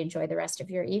everybody enjoy the rest of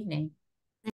your evening.